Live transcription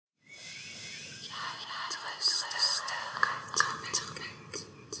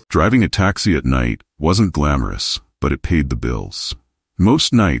Driving a taxi at night wasn't glamorous, but it paid the bills.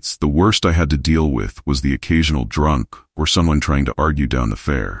 Most nights, the worst I had to deal with was the occasional drunk or someone trying to argue down the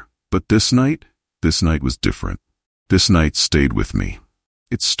fare. But this night was different. This night stayed with me.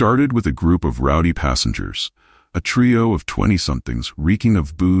 It started with a group of rowdy passengers, a trio of 20-somethings reeking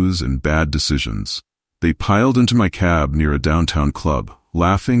of booze and bad decisions. They piled into my cab near a downtown club,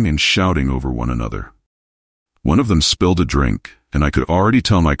 laughing and shouting over one another. One of them spilled a drink, and I could already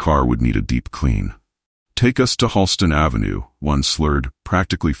tell my car would need a deep clean. "Take us to Halston Avenue," one slurred,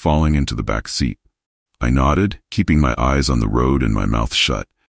 practically falling into the back seat. I nodded, keeping my eyes on the road and my mouth shut.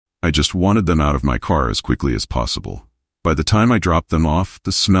 I just wanted them out of my car as quickly as possible. By the time I dropped them off,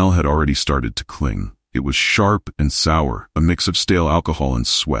 the smell had already started to cling. It was sharp and sour, a mix of stale alcohol and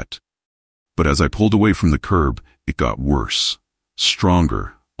sweat. But as I pulled away from the curb, it got worse.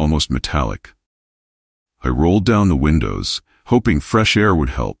 Stronger, almost metallic. I rolled down the windows, hoping fresh air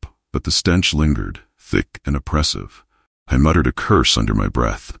would help, but the stench lingered, thick and oppressive. I muttered a curse under my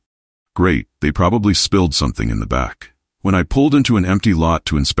breath. Great, they probably spilled something in the back. When I pulled into an empty lot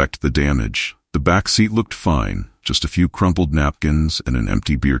to inspect the damage, the back seat looked fine, just a few crumpled napkins and an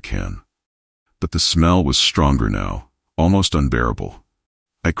empty beer can. But the smell was stronger now, almost unbearable.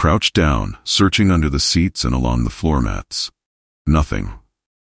 I crouched down, searching under the seats and along the floor mats. Nothing.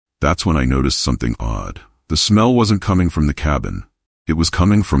 That's when I noticed something odd. The smell wasn't coming from the cabin. It was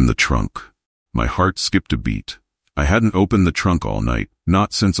coming from the trunk. My heart skipped a beat. I hadn't opened the trunk all night,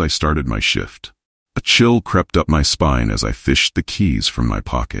 not since I started my shift. A chill crept up my spine as I fished the keys from my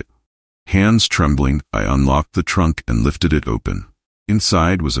pocket. Hands trembling, I unlocked the trunk and lifted it open.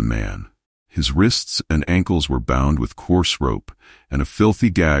 Inside was a man. His wrists and ankles were bound with coarse rope, and a filthy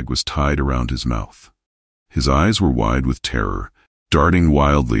gag was tied around his mouth. His eyes were wide with terror, darting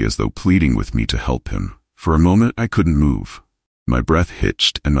wildly as though pleading with me to help him. For a moment I couldn't move. My breath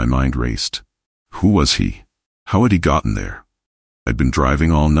hitched and my mind raced. Who was he? How had he gotten there? I'd been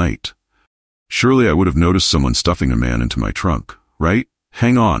driving all night. Surely I would have noticed someone stuffing a man into my trunk, right?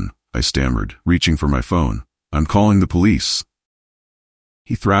 "Hang on," I stammered, reaching for my phone. "I'm calling the police."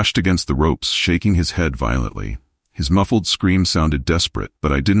 He thrashed against the ropes, shaking his head violently. His muffled scream sounded desperate,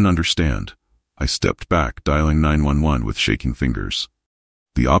 but I didn't understand. I stepped back, dialing 911 with shaking fingers.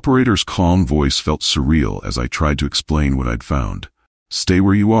 The operator's calm voice felt surreal as I tried to explain what I'd found. "Stay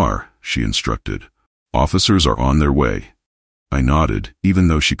where you are," she instructed. "Officers are on their way." I nodded, even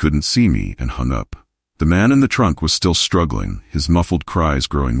though she couldn't see me, and hung up. The man in the trunk was still struggling, his muffled cries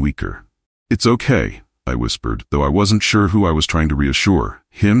growing weaker. "It's okay," I whispered, though I wasn't sure who I was trying to reassure,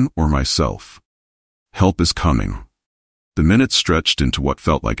 him or myself. "Help is coming." The minutes stretched into what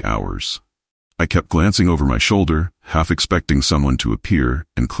felt like hours. I kept glancing over my shoulder, half expecting someone to appear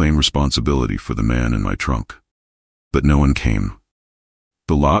and claim responsibility for the man in my trunk. But no one came.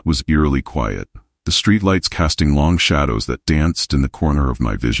 The lot was eerily quiet, the streetlights casting long shadows that danced in the corner of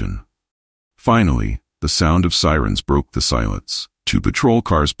my vision. Finally, the sound of sirens broke the silence. 2 patrol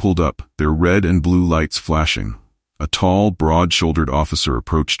cars pulled up, their red and blue lights flashing. A tall, broad-shouldered officer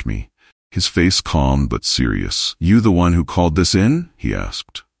approached me, his face calm but serious. "You the one who called this in?" he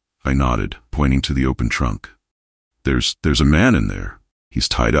asked. I nodded, pointing to the open trunk. There's a man in there. He's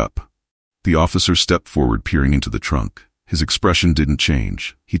tied up." The officer stepped forward, peering into the trunk. His expression didn't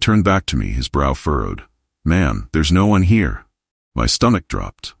change. He turned back to me, his brow furrowed. "Ma'am, there's no one here." My stomach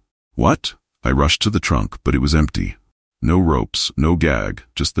dropped. "What?" I rushed to the trunk, but it was empty. No ropes, no gag,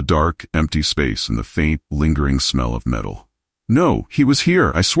 just the dark, empty space and the faint, lingering smell of metal. "No, he was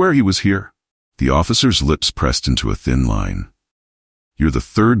here. I swear he was here." The officer's lips pressed into a thin line. "You're the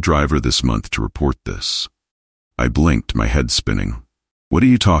 3rd driver this month to report this." I blinked, my head spinning. "What are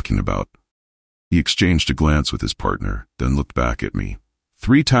you talking about?" He exchanged a glance with his partner, then looked back at me.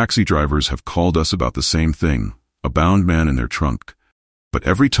 3 taxi drivers have called us about the same thing, a bound man in their trunk. But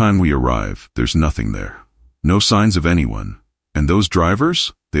every time we arrive, there's nothing there. No signs of anyone. And those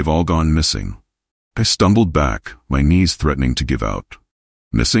drivers? They've all gone missing. I stumbled back, my knees threatening to give out.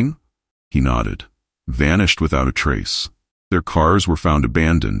 "Missing?" He nodded. "Vanished without a trace. Their cars were found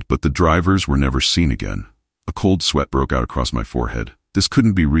abandoned, but the drivers were never seen again." A cold sweat broke out across my forehead. This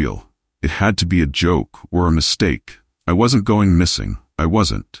couldn't be real. It had to be a joke or a mistake. I wasn't going missing. I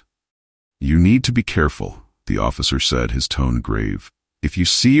wasn't. "You need to be careful," the officer said, his tone grave. "If you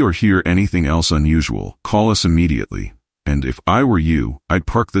see or hear anything else unusual, call us immediately. And if I were you, I'd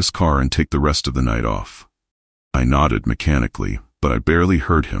park this car and take the rest of the night off." I nodded mechanically, but I barely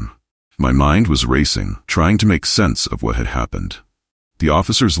heard him. My mind was racing, trying to make sense of what had happened. The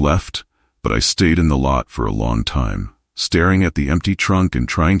officers left, but I stayed in the lot for a long time, staring at the empty trunk and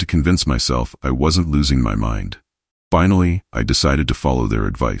trying to convince myself I wasn't losing my mind. Finally, I decided to follow their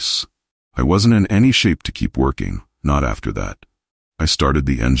advice. I wasn't in any shape to keep working, not after that. I started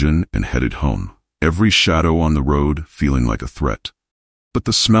the engine and headed home, every shadow on the road feeling like a threat. But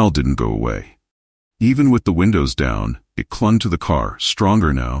the smell didn't go away. Even with the windows down, it clung to the car,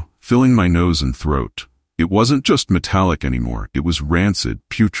 stronger now, filling my nose and throat. It wasn't just metallic anymore, it was rancid,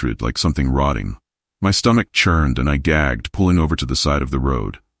 putrid, like something rotting. My stomach churned and I gagged, pulling over to the side of the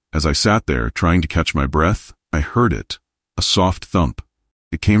road. As I sat there, trying to catch my breath, I heard it. A soft thump.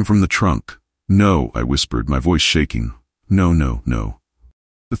 It came from the trunk. "No," I whispered, my voice shaking. "No, no, no."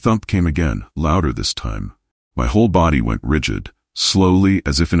 The thump came again, louder this time. My whole body went rigid. Slowly,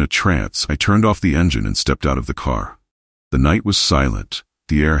 as if in a trance, I turned off the engine and stepped out of the car. The night was silent,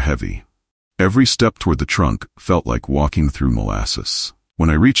 the air heavy. Every step toward the trunk felt like walking through molasses. When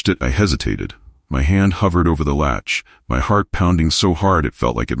I reached it, I hesitated. My hand hovered over the latch, my heart pounding so hard it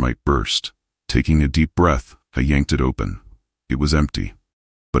felt like it might burst. Taking a deep breath, I yanked it open. It was empty.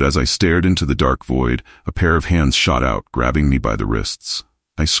 But as I stared into the dark void, a pair of hands shot out, grabbing me by the wrists.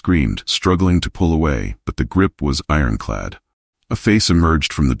 I screamed, struggling to pull away, but the grip was ironclad. A face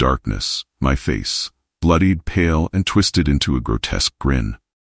emerged from the darkness, my face, bloodied, pale, and twisted into a grotesque grin.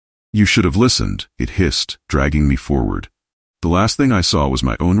 "You should have listened," it hissed, dragging me forward. The last thing I saw was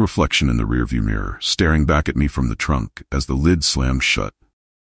my own reflection in the rearview mirror, staring back at me from the trunk as the lid slammed shut.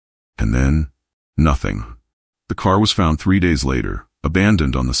 And then, nothing. The car was found 3 days later,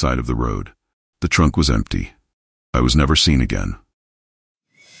 abandoned on the side of the road. The trunk was empty. I was never seen again.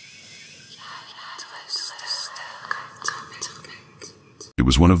 It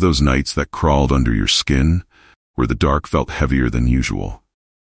was one of those nights that crawled under your skin, where the dark felt heavier than usual.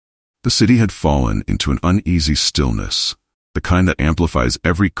 The city had fallen into an uneasy stillness, the kind that amplifies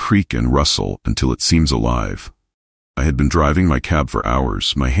every creak and rustle until it seems alive. I had been driving my cab for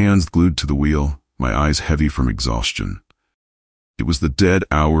hours, my hands glued to the wheel, my eyes heavy from exhaustion. It was the dead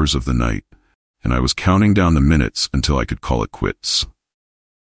hours of the night, and I was counting down the minutes until I could call it quits.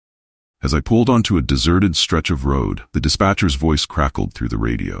 As I pulled onto a deserted stretch of road, the dispatcher's voice crackled through the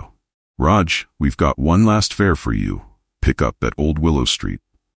radio. "Raj, we've got one last fare for you. Pick up at Old Willow Street."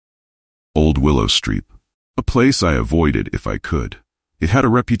 Old Willow Street. A place I avoided if I could. It had a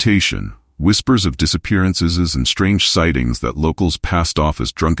reputation, whispers of disappearances and strange sightings that locals passed off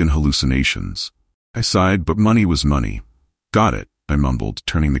as drunken hallucinations. I sighed, but money was money. "Got it," I mumbled,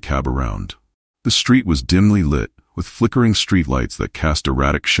 turning the cab around. The street was dimly lit, with flickering streetlights that cast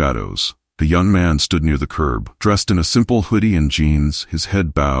erratic shadows. A young man stood near the curb, dressed in a simple hoodie and jeans, his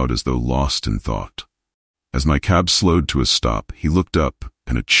head bowed as though lost in thought. As my cab slowed to a stop, he looked up,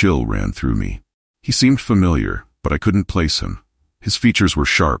 and a chill ran through me. He seemed familiar, but I couldn't place him. His features were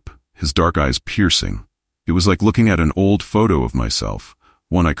sharp, his dark eyes piercing. It was like looking at an old photo of myself,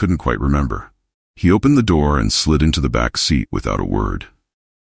 one I couldn't quite remember. He opened the door and slid into the back seat without a word.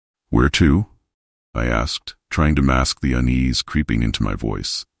 "Where to?" I asked, trying to mask the unease creeping into my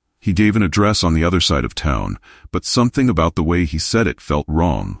voice. He gave an address on the other side of town, but something about the way he said it felt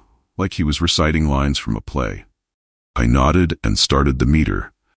wrong, like he was reciting lines from a play. I nodded and started the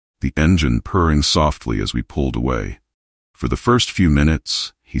meter, the engine purring softly as we pulled away. For the first few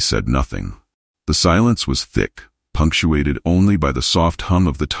minutes, he said nothing. The silence was thick, punctuated only by the soft hum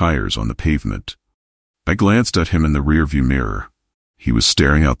of the tires on the pavement. I glanced at him in the rearview mirror. He was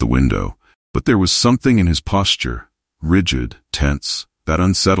staring out the window, but there was something in his posture, rigid, tense, that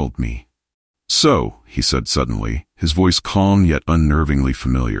unsettled me. "So," he said suddenly, his voice calm yet unnervingly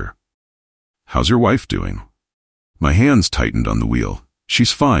familiar. "How's your wife doing?" My hands tightened on the wheel.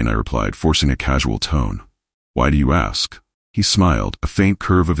 "She's fine," I replied, forcing a casual tone. "Why do you ask?" He smiled, a faint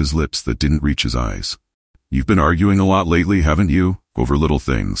curve of his lips that didn't reach his eyes. "You've been arguing a lot lately, haven't you? Over little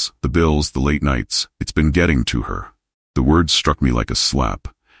things, the bills, the late nights. It's been getting to her." The words struck me like a slap.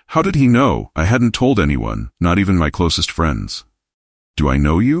 How did he know? I hadn't told anyone, not even my closest friends. "Do I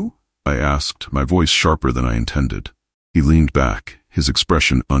know you?" I asked, my voice sharper than I intended. He leaned back, his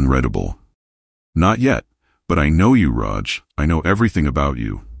expression unreadable. "Not yet, but I know you, Raj. I know everything about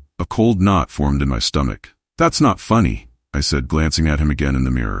you." A cold knot formed in my stomach. "That's not funny," I said, glancing at him again in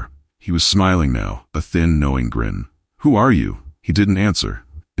the mirror. He was smiling now, a thin, knowing grin. "Who are you?" He didn't answer.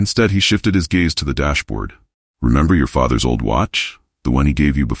 Instead, he shifted his gaze to the dashboard. "Remember your father's old watch? The one he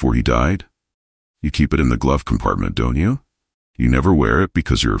gave you before he died? You keep it in the glove compartment, don't you? You never wear it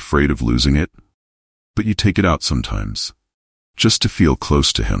because you're afraid of losing it, but you take it out sometimes, just to feel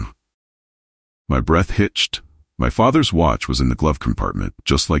close to him." My breath hitched. My father's watch was in the glove compartment,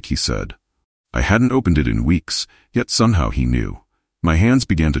 just like he said. I hadn't opened it in weeks, yet somehow he knew. My hands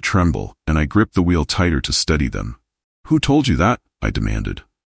began to tremble, and I gripped the wheel tighter to steady them. "Who told you that?" I demanded.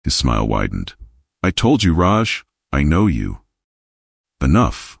 His smile widened. "I told you, Raj. I know you.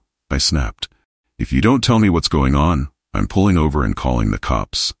 Enough, I snapped. If you don't tell me what's going on, I'm pulling over and calling the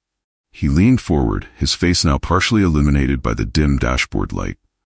cops. He leaned forward, his face now partially illuminated by the dim dashboard light.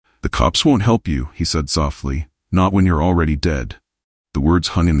 The cops won't help you, he said softly. Not when you're already dead. The words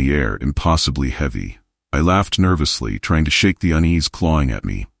hung in the air, impossibly heavy. I laughed nervously, trying to shake the unease clawing at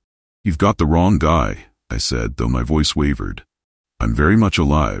me. You've got the wrong guy, I said, though my voice wavered. I'm very much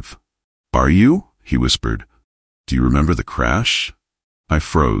alive. Are you? He whispered. Do you remember the crash? I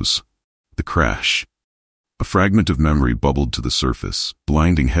froze. The crash. A fragment of memory bubbled to the surface,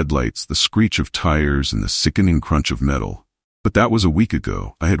 blinding headlights, the screech of tires, and the sickening crunch of metal. But that was a week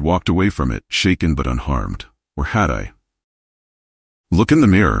ago. I had walked away from it, shaken but unharmed. Or had I? Look in the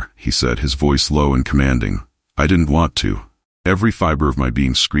mirror, he said, his voice low and commanding. I didn't want to. Every fiber of my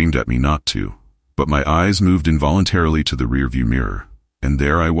being screamed at me not to. But my eyes moved involuntarily to the rearview mirror. And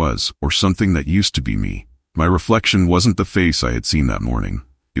there I was, or something that used to be me. My reflection wasn't the face I had seen that morning.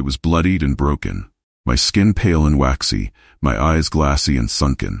 It was bloodied and broken. My skin pale and waxy, my eyes glassy and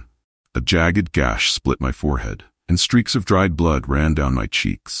sunken. A jagged gash split my forehead, and streaks of dried blood ran down my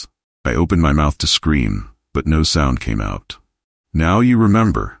cheeks. I opened my mouth to scream, but no sound came out. Now you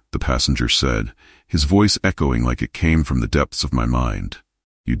remember, the passenger said, his voice echoing like it came from the depths of my mind.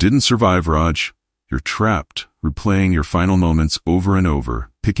 You didn't survive, Raj. You're trapped, replaying your final moments over and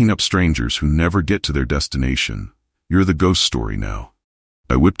over, picking up strangers who never get to their destination. You're the ghost story now.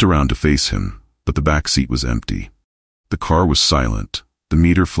 I whipped around to face him, but the back seat was empty. The car was silent, the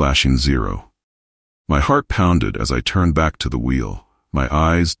meter flashing 0. My heart pounded as I turned back to the wheel, my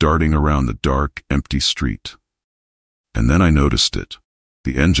eyes darting around the dark, empty street. And then I noticed it.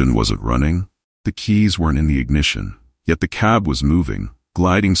 The engine wasn't running, the keys weren't in the ignition, yet the cab was moving,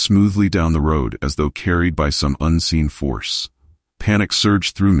 gliding smoothly down the road as though carried by some unseen force. Panic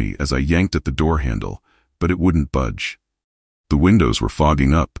surged through me as I yanked at the door handle, but it wouldn't budge. The windows were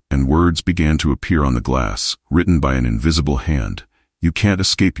fogging up, and words began to appear on the glass, written by an invisible hand. You can't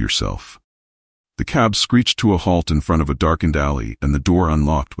escape yourself. The cab screeched to a halt in front of a darkened alley, and the door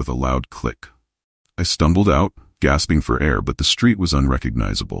unlocked with a loud click. I stumbled out, gasping for air, but the street was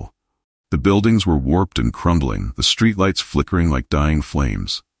unrecognizable. The buildings were warped and crumbling, the streetlights flickering like dying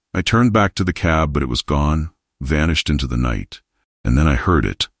flames. I turned back to the cab, but it was gone, vanished into the night. And then I heard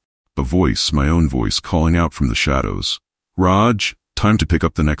it. A voice, my own voice, calling out from the shadows. Raj, time to pick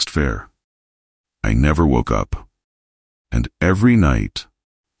up the next fare. I never woke up. And every night,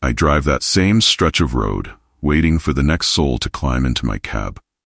 I drive that same stretch of road, waiting for the next soul to climb into my cab.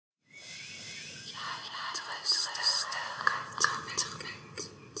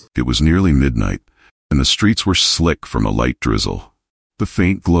 It was nearly midnight, and the streets were slick from a light drizzle. The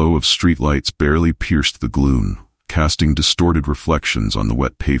faint glow of streetlights barely pierced the gloom, casting distorted reflections on the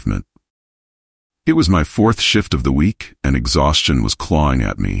wet pavement. It was my 4th shift of the week, and exhaustion was clawing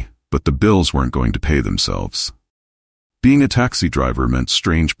at me, but the bills weren't going to pay themselves. Being a taxi driver meant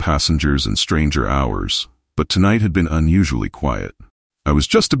strange passengers and stranger hours, but tonight had been unusually quiet. I was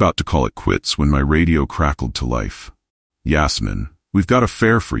just about to call it quits when my radio crackled to life. Yasmin, we've got a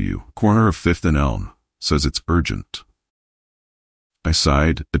fare for you, corner of 5th and Elm, says it's urgent. I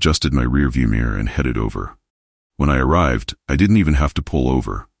sighed, adjusted my rearview mirror, and headed over. When I arrived, I didn't even have to pull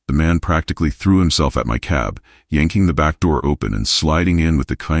over. The man practically threw himself at my cab, yanking the back door open and sliding in with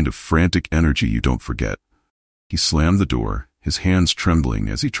the kind of frantic energy you don't forget. He slammed the door, his hands trembling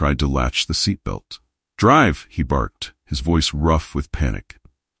as he tried to latch the seatbelt. Drive, he barked, his voice rough with panic.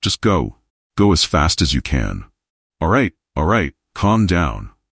 Just go. Go as fast as you can. All right, calm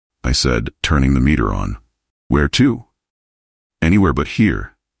down, I said, turning the meter on. Where to? Anywhere but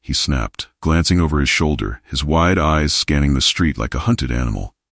here, he snapped, glancing over his shoulder, his wide eyes scanning the street like a hunted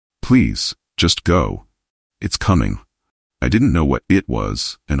animal. Please, just go. It's coming. I didn't know what it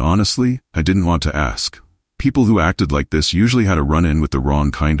was, and honestly, I didn't want to ask. People who acted like this usually had a run-in with the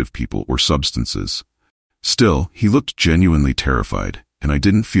wrong kind of people or substances. Still, he looked genuinely terrified, and I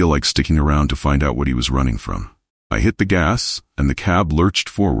didn't feel like sticking around to find out what he was running from. I hit the gas, and the cab lurched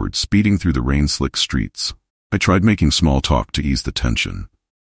forward, speeding through the rain-slick streets. I tried making small talk to ease the tension.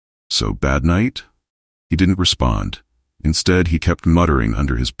 So, bad night? He didn't respond. Instead, he kept muttering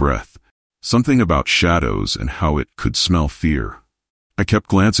under his breath, something about shadows and how it could smell fear. I kept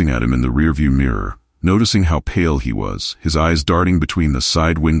glancing at him in the rearview mirror, noticing how pale he was, his eyes darting between the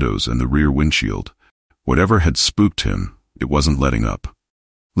side windows and the rear windshield. Whatever had spooked him, it wasn't letting up.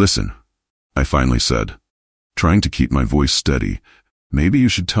 Listen, I finally said, trying to keep my voice steady. Maybe you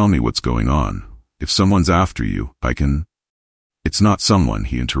should tell me what's going on. If someone's after you, I can... It's not someone,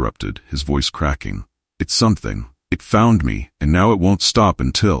 he interrupted, his voice cracking. It's something. It found me, and now it won't stop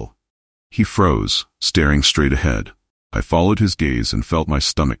until... He froze, staring straight ahead. I followed his gaze and felt my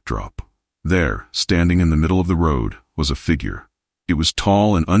stomach drop. There, standing in the middle of the road, was a figure. It was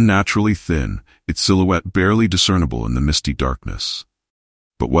tall and unnaturally thin, its silhouette barely discernible in the misty darkness.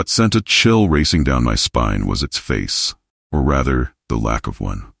 But what sent a chill racing down my spine was its face, or rather, the lack of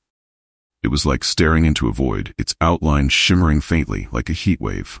one. It was like staring into a void, its outline shimmering faintly like a heat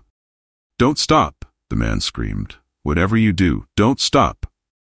wave. "Don't stop," the man screamed. "Whatever you do, don't stop."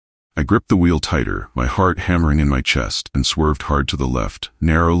 I gripped the wheel tighter, my heart hammering in my chest, and swerved hard to the left,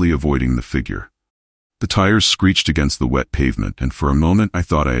 narrowly avoiding the figure. The tires screeched against the wet pavement, and for a moment I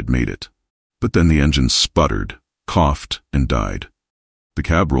thought I had made it. But then the engine sputtered, coughed, and died. The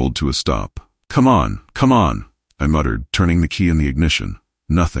cab rolled to a stop. Come on," I muttered, turning the key in the ignition.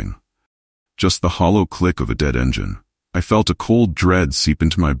 Nothing. Just the hollow click of a dead engine. I felt a cold dread seep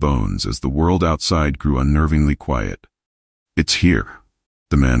into my bones as the world outside grew unnervingly quiet. "It's here,"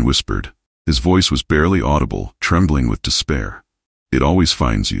 the man whispered. His voice was barely audible, trembling with despair. "It always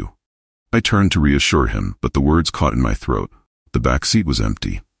finds you." I turned to reassure him, but the words caught in my throat. The back seat was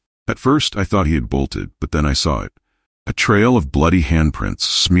empty. At first I thought he had bolted, but then I saw it. A trail of bloody handprints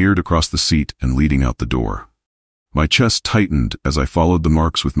smeared across the seat and leading out the door. My chest tightened as I followed the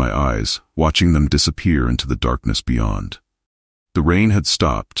marks with my eyes, watching them disappear into the darkness beyond. The rain had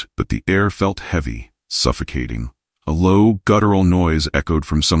stopped, but the air felt heavy, suffocating. A low, guttural noise echoed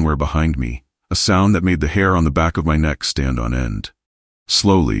from somewhere behind me, a sound that made the hair on the back of my neck stand on end.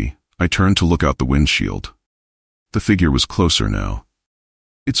 Slowly, I turned to look out the windshield. The figure was closer now.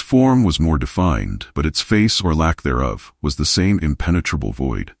 Its form was more defined, but its face, or lack thereof, was the same impenetrable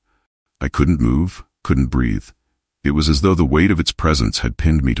void. I couldn't move, couldn't breathe. It was as though the weight of its presence had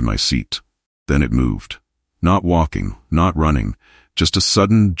pinned me to my seat. Then it moved. Not walking, not running, just a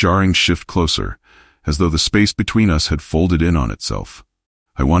sudden, jarring shift closer, as though the space between us had folded in on itself.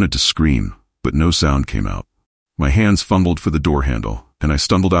 I wanted to scream, but no sound came out. My hands fumbled for the door handle, and I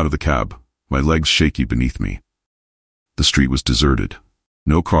stumbled out of the cab, my legs shaky beneath me. The street was deserted.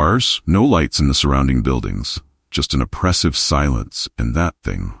 No cars, no lights in the surrounding buildings, just an oppressive silence, and that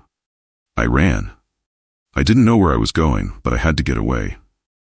thing. I ran. I didn't know where I was going, but I had to get away.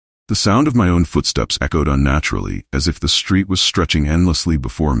 The sound of my own footsteps echoed unnaturally, as if the street was stretching endlessly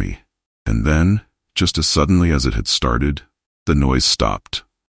before me. And then, just as suddenly as it had started, the noise stopped.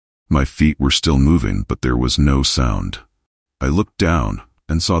 My feet were still moving, but there was no sound. I looked down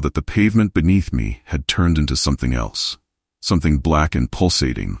and saw that the pavement beneath me had turned into something else. Something black and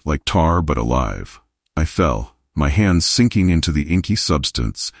pulsating, like tar but alive. I fell, my hands sinking into the inky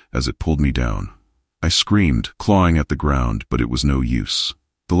substance as it pulled me down. I screamed, clawing at the ground, but it was no use.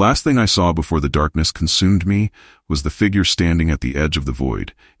 The last thing I saw before the darkness consumed me was the figure standing at the edge of the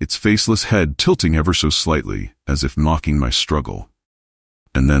void, its faceless head tilting ever so slightly, as if mocking my struggle.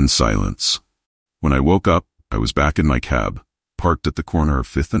 And then silence. When I woke up, I was back in my cab, parked at the corner of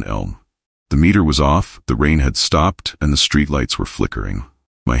 5th and Elm. The meter was off, the rain had stopped, and the streetlights were flickering.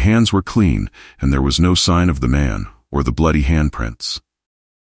 My hands were clean, and there was no sign of the man, or the bloody handprints.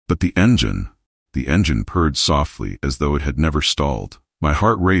 But the engine purred softly as though it had never stalled. My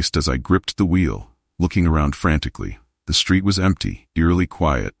heart raced as I gripped the wheel, looking around frantically. The street was empty, eerily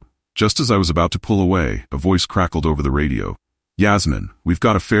quiet. Just as I was about to pull away, a voice crackled over the radio. "Yasmin, we've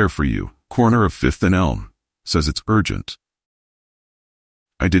got a fare for you, corner of 5th and Elm. Says it's urgent."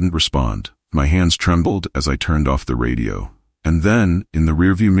 I didn't respond. My hands trembled as I turned off the radio. And then, in the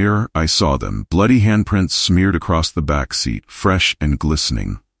rearview mirror, I saw them, bloody handprints smeared across the back seat, fresh and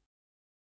glistening.